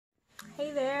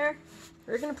Hey there!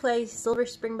 We're gonna play Silvah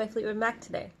Springs by Fleetwood Mac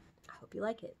today. I hope you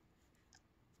like it.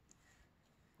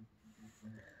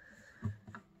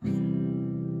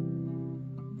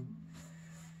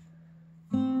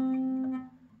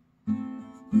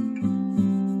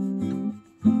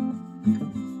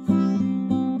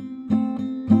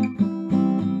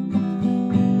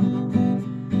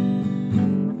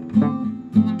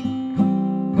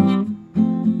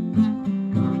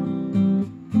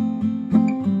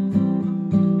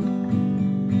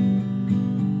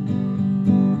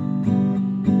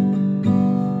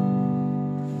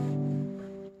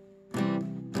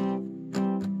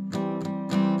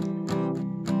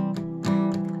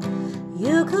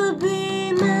 You could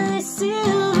be my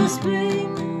Silvah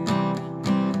Spring,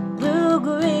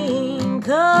 blue-green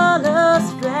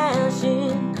colors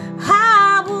flashing.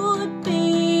 I would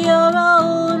be your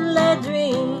only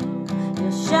dream.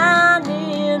 You're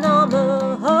shining on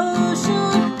the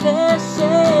ocean,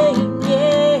 flashing,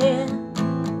 yeah.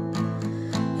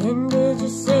 And did you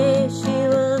say she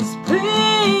was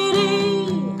pretty?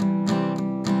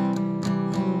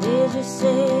 And did you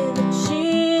say that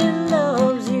she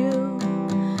loves you?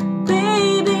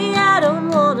 Baby, I don't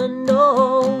wanna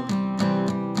know.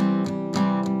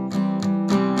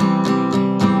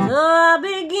 So I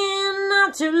begin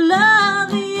not to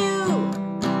love you.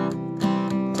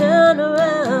 Turn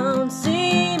around,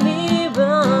 see me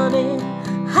running.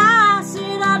 I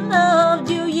said I loved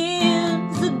you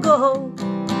years ago.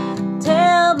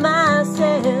 Tell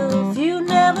myself you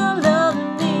never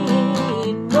loved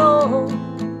me, no.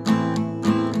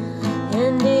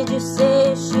 And did you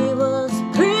say she was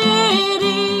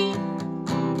pretty?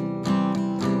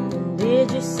 And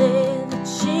did you say that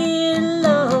she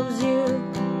loves you?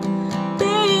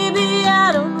 Baby,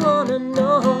 I don't wanna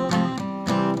know.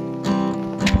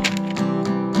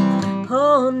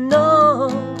 Oh no.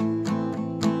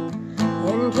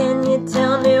 And can you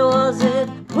tell me, was it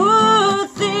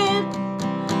worth it?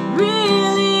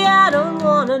 Really, I don't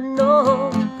wanna know.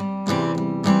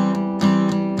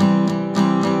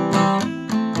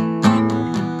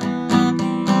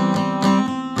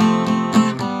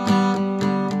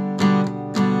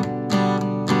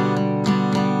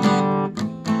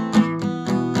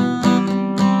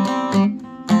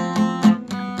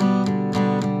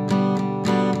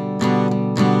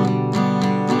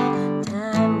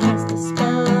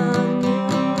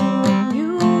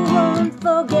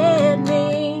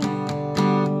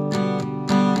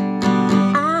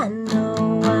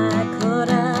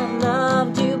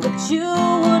 You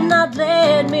would not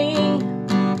let me.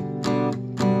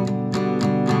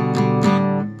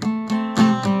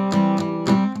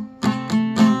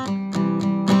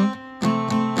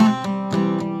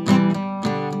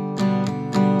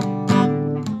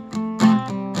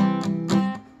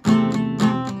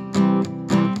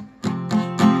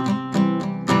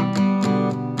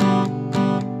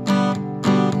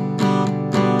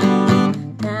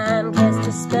 Time casts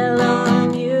a spell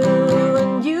on you,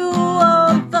 and you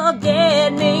won't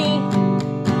forget me.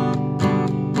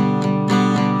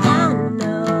 I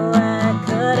know I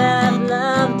could have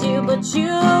loved you, but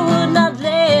you would not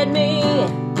let me.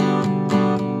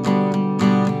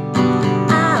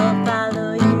 I'll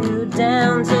follow you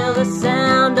down till the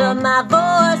sound of my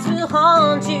voice will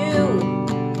haunt you.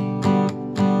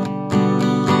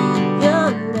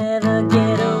 You'll never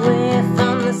get away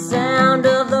from the sound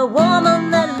of the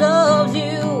woman that loves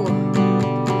you.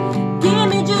 Give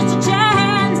me just a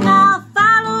chance and I'll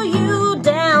follow you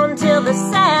down till the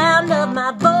sound of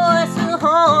my voice will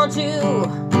haunt you.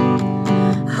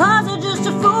 'Cause you're just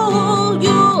a fool,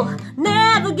 you'll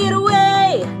never get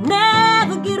away,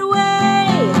 never get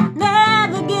away,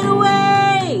 never get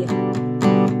away.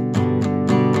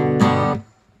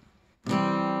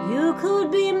 You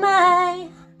could be my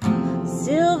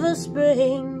Silvah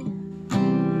Springs.